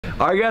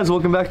Alright guys,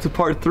 welcome back to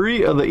part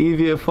 3 of the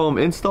EVA Foam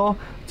install.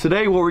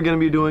 Today what we're going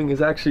to be doing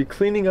is actually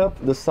cleaning up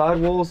the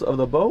sidewalls of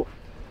the boat,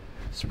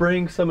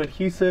 spraying some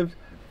adhesive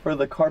for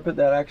the carpet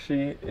that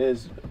actually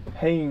is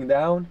hanging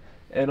down,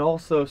 and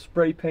also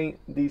spray paint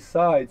these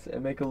sides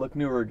and make it look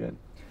newer again.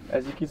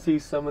 As you can see,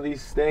 some of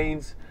these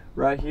stains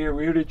right here,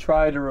 we already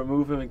tried to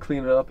remove them and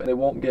clean it up and they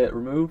won't get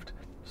removed.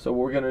 So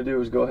what we're going to do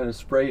is go ahead and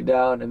spray it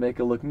down and make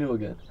it look new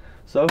again.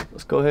 So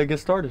let's go ahead and get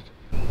started.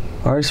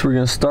 Alright, so we're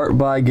going to start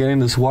by getting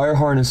this wire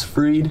harness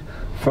freed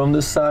from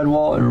this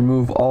sidewall and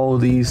remove all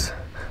of these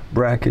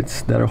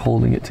brackets that are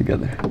holding it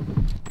together.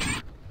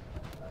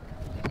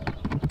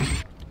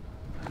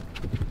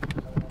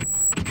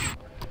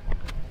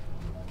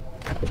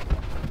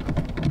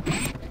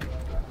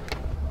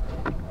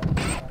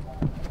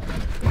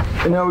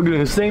 And now we're doing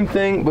the same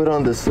thing but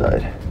on this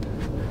side.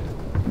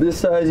 This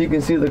side, as you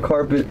can see, the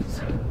carpet's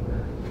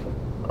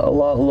a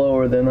lot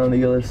lower than on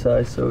the other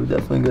side, so we're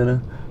definitely going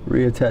to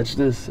reattach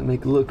this and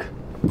make it look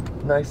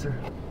nicer.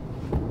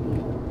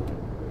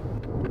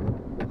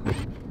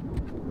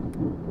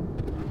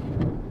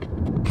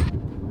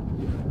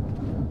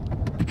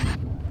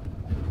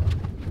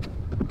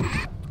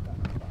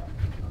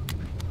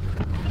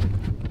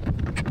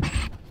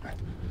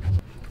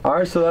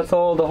 Alright, so that's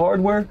all the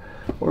hardware.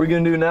 What we're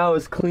going to do now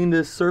is clean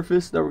this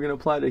surface that we're going to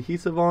apply the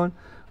adhesive on,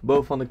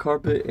 both on the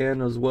carpet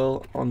and as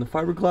well on the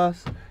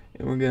fiberglass,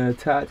 and we're going to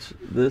attach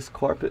this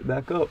carpet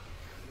back up.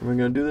 And we're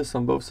going to do this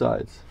on both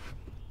sides.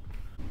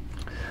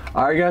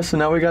 Alright guys, so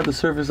now we got the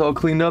surface all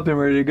cleaned up and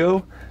ready to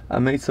go. I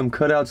made some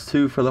cutouts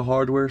too for the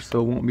hardware so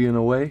it won't be in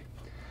the way.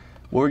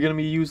 What we're going to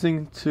be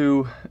using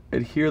to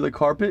adhere the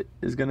carpet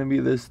is going to be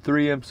this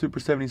 3M Super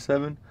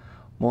 77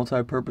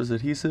 multi-purpose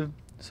adhesive.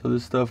 So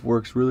this stuff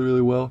works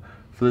really well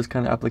for this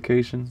kind of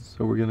application.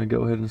 So we're going to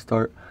go ahead and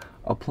start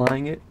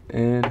applying it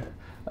and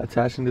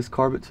attaching this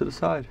carpet to the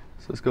side.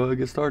 So let's go ahead and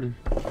get started.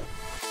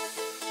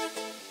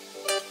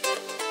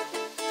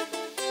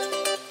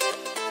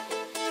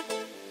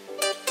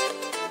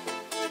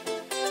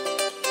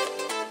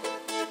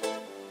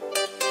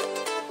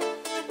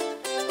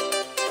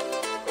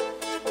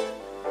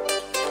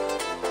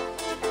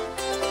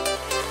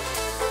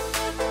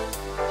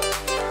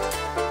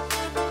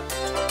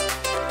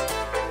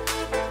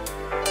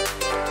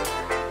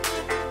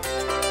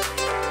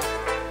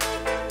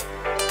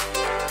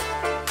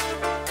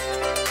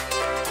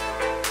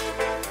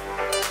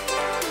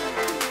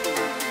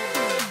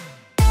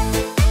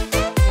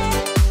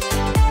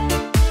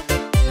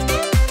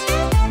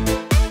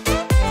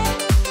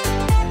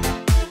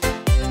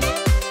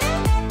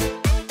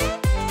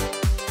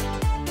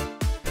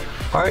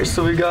 Alright,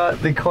 so we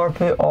got the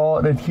carpet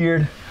all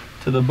adhered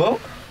to the boat,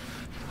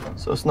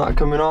 so it's not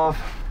coming off.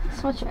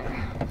 Switch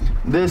over.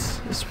 This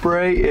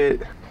spray,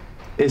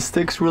 it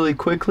sticks really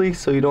quickly,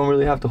 so you don't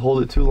really have to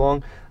hold it too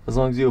long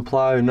as you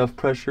apply enough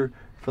pressure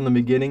from the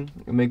beginning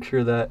and make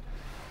sure that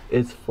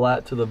it's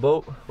flat to the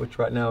boat, which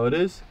right now it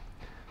is.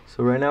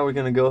 So right now we're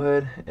going to go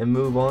ahead and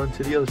move on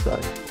to the other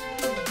side.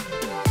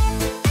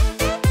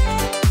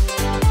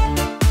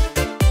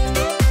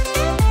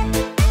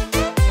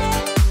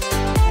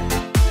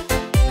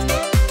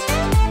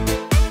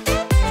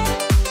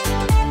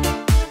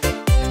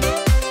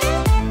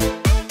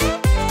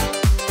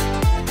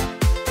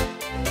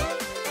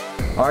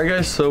 Alright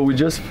guys, so we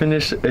just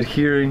finished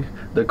adhering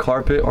the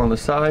carpet on the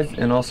sides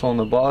and also on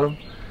the bottom.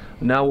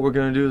 Now what we're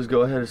going to do is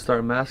go ahead and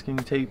start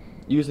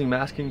using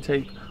masking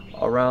tape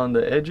around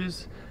the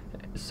edges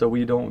so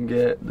we don't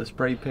get the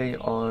spray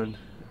paint on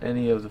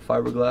any of the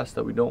fiberglass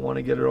that we don't want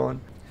to get it on.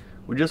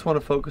 We just want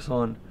to focus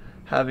on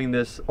having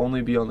this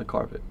only be on the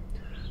carpet.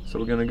 So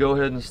we're going to go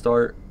ahead and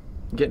start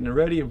getting it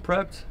ready and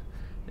prepped.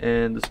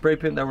 And the spray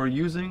paint that we're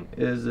using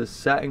is this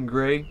satin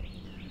gray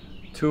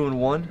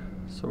 2-in-1.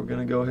 So we're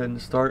going to go ahead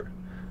and start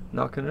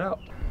knocking it out.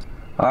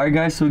 Alright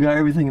guys, so we got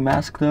everything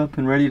masked up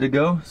and ready to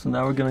go. So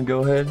now we're going to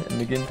go ahead and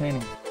begin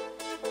painting.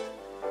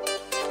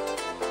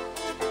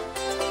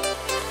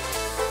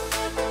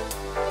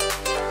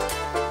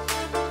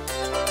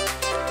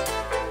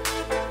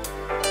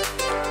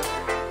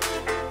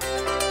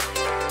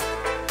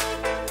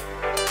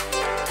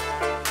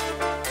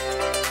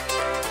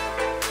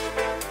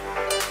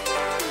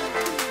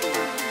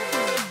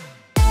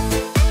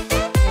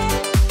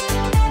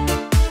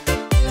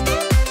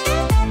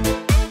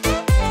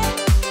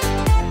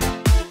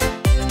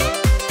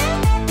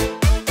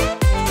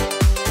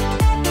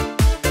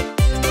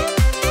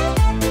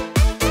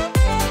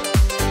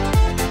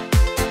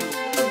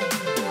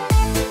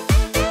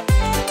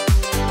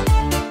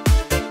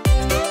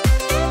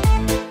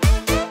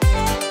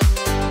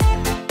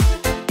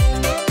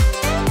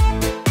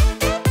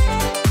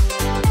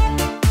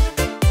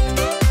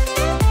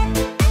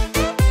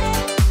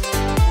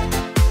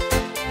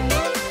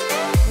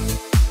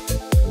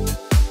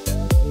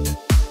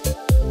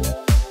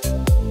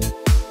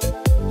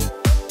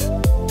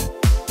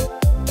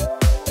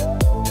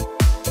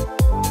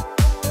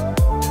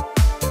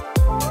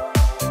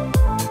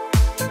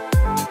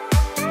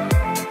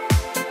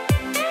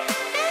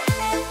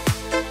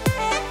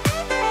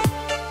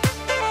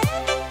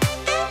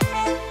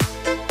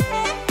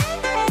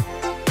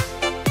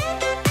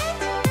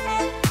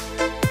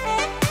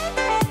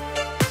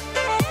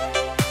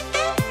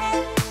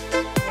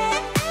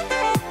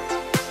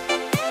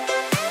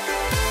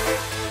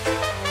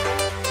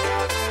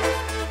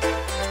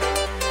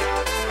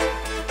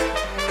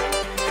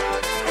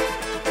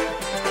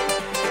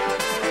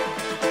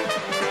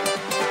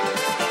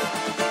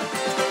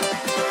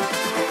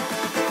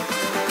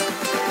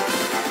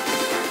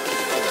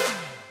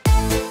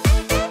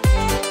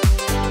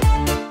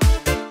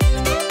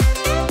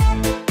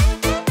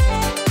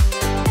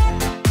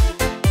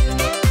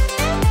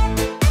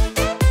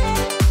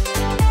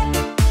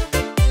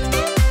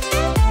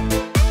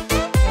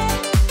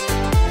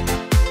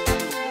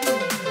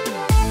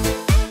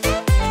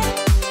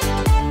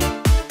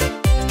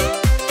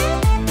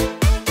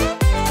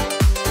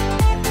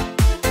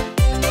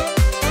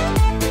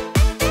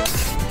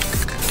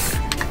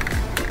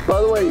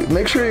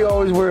 make sure you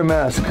always wear a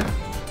mask.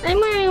 I'm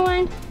wearing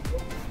one.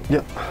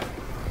 Yep.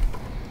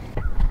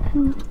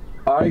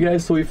 Alright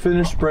guys, so we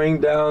finished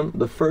spraying down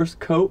the first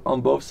coat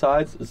on both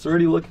sides. It's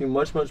already looking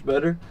much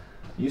better.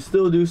 You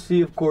still do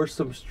see, of course,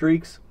 some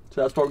streaks.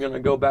 So that's why we're going to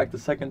go back the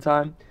second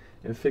time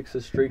and fix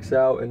the streaks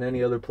out and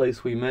any other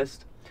place we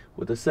missed.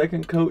 With the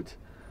second coat,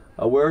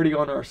 we're already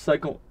on our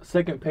second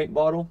paint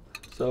bottle.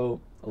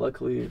 So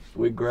luckily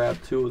we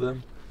grabbed 2 of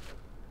them.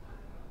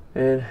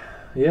 And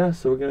yeah,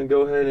 so we're going to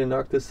go ahead and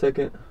knock this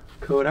second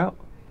coat out.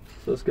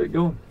 So let's get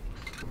going.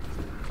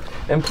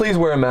 And please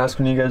wear a mask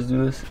when you guys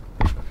do this.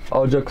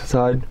 All jokes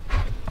aside,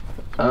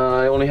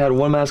 I only had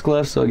 1 mask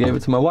left, so I gave it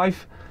to my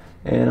wife,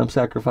 and I'm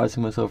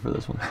sacrificing myself for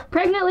this one.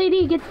 Pregnant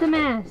lady gets the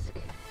mask.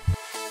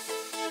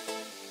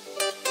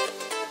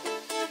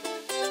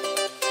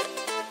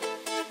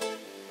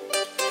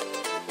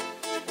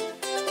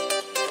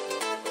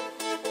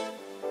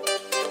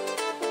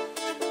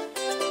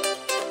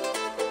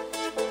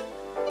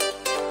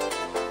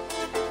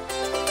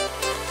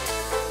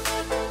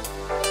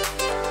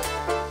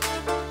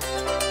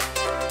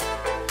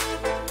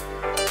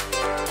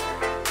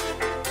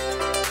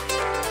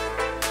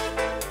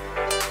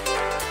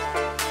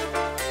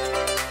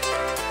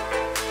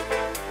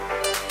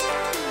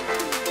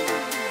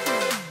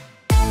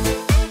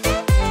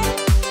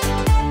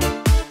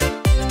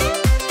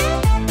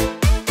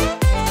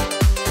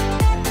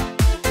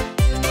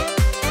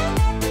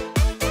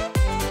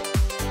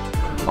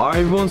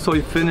 Alright everyone, so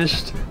we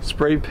finished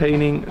spray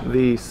painting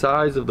the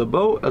sides of the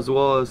boat as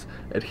well as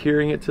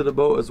adhering it to the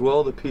boat as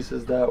well, the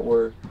pieces that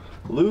were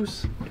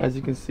loose. As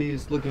you can see,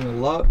 it's looking a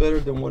lot better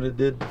than what it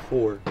did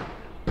before. I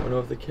don't know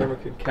if the camera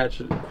could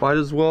catch it quite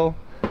as well,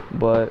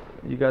 but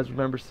you guys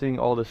remember seeing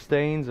all the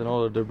stains and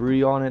all the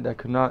debris on it that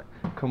could not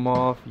come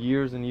off,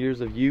 years and years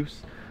of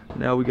use.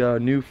 Now we got a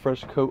new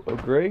fresh coat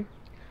of gray,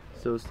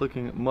 so it's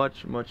looking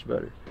much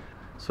better.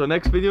 So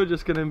next video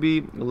just gonna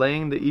be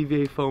laying the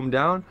EVA foam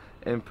down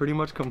and pretty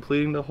much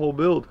completing the whole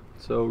build.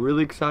 So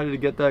really excited to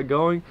get that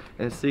going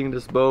and seeing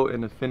this boat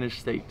in a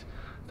finished state.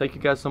 Thank you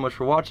guys so much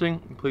for watching.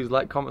 Please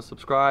like, comment,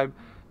 subscribe,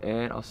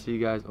 and I'll see you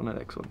guys on the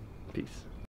next one. Peace.